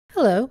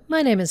Hello,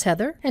 my name is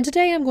Heather, and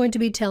today I'm going to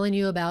be telling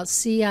you about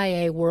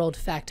CIA World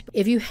Factbook.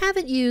 If you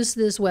haven't used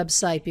this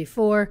website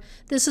before,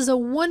 this is a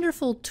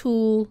wonderful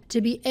tool to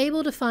be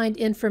able to find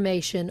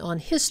information on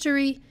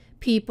history,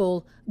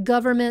 people,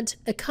 government,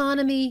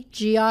 economy,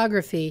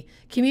 geography,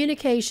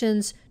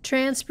 communications,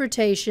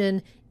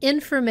 transportation,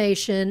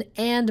 information,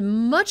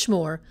 and much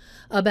more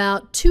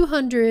about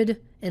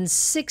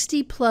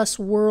 260 plus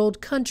world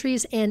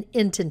countries and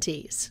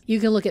entities. You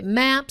can look at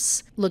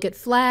maps, look at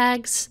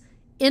flags,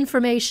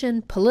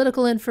 information,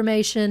 political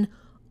information,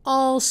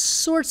 all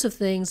sorts of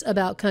things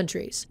about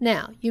countries.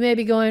 Now, you may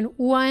be going,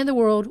 why in the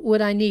world would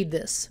I need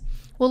this?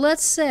 Well,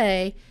 let's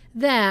say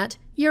that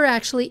you're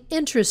actually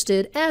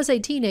interested as a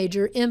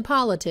teenager in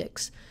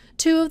politics.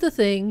 Two of the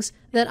things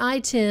that I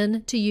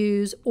tend to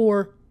use,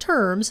 or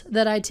terms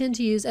that I tend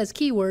to use as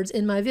keywords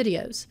in my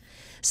videos.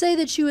 Say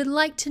that you would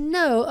like to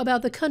know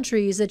about the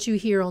countries that you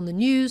hear on the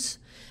news,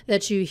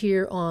 that you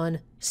hear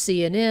on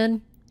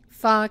CNN,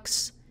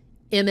 Fox,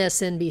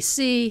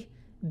 MSNBC,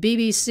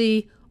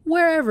 BBC,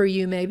 wherever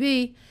you may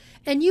be,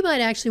 and you might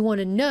actually want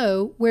to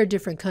know where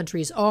different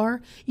countries are.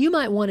 You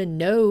might want to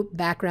know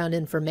background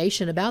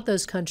information about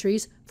those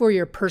countries for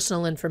your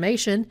personal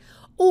information,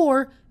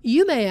 or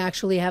you may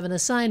actually have an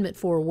assignment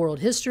for world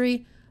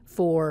history,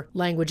 for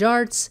language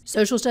arts,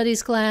 social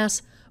studies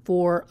class,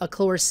 for a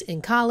course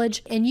in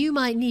college, and you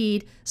might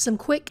need some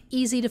quick,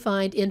 easy to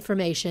find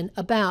information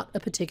about a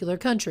particular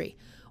country.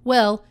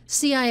 Well,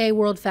 CIA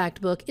World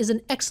Factbook is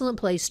an excellent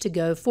place to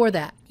go for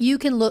that. You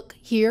can look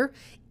here,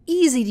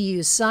 easy to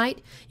use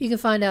site. You can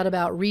find out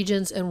about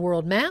regions and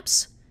world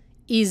maps,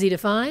 easy to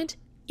find,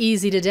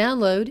 easy to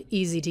download,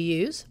 easy to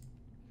use.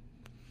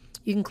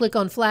 You can click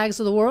on flags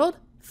of the world,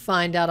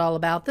 find out all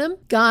about them.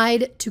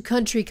 Guide to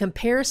country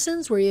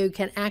comparisons, where you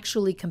can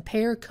actually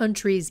compare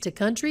countries to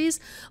countries,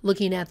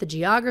 looking at the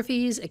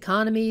geographies,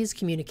 economies,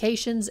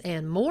 communications,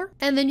 and more.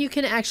 And then you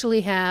can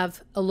actually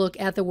have a look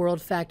at the World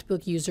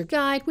Factbook User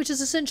Guide, which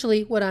is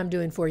essentially what I'm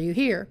doing for you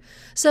here.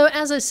 So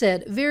as I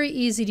said, very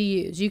easy to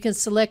use. You can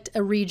select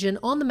a region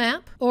on the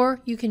map,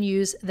 or you can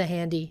use the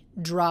handy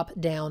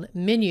drop-down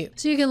menu.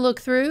 So you can look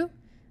through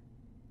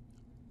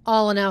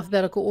all in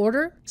alphabetical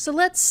order. So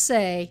let's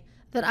say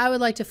that I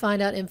would like to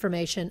find out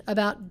information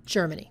about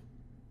Germany.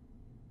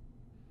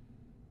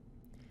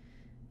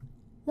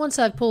 Once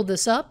I've pulled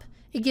this up,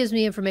 it gives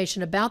me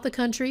information about the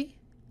country,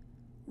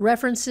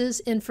 references,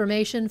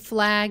 information,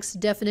 flags,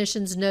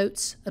 definitions,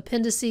 notes,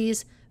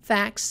 appendices,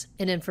 facts,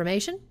 and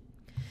information.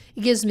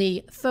 It gives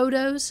me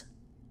photos,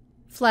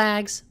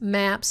 flags,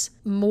 maps,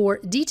 more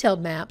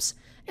detailed maps,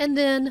 and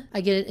then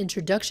I get an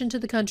introduction to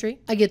the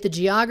country. I get the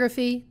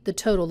geography, the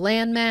total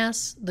land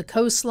mass, the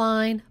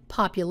coastline,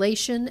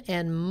 population,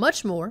 and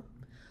much more,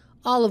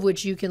 all of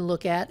which you can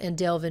look at and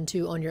delve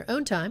into on your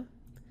own time.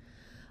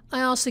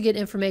 I also get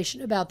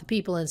information about the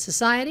people in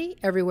society,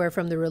 everywhere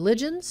from the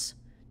religions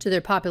to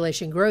their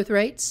population growth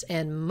rates,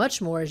 and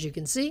much more, as you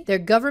can see. Their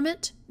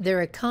government,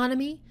 their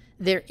economy,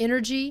 their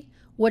energy.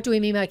 What do we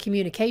mean by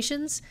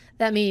communications?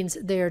 That means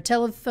their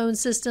telephone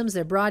systems,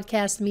 their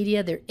broadcast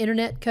media, their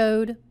internet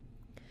code,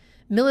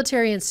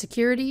 military and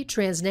security,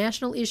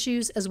 transnational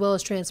issues, as well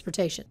as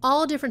transportation.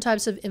 All different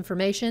types of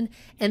information,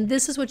 and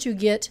this is what you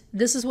get.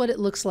 This is what it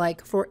looks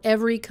like for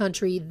every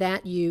country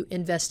that you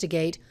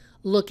investigate,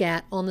 look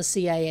at on the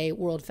CIA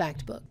World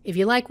Factbook. If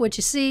you like what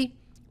you see,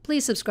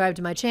 please subscribe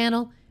to my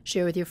channel,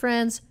 share with your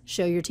friends,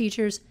 show your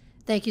teachers.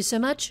 Thank you so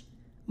much.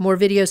 More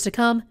videos to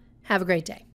come. Have a great day.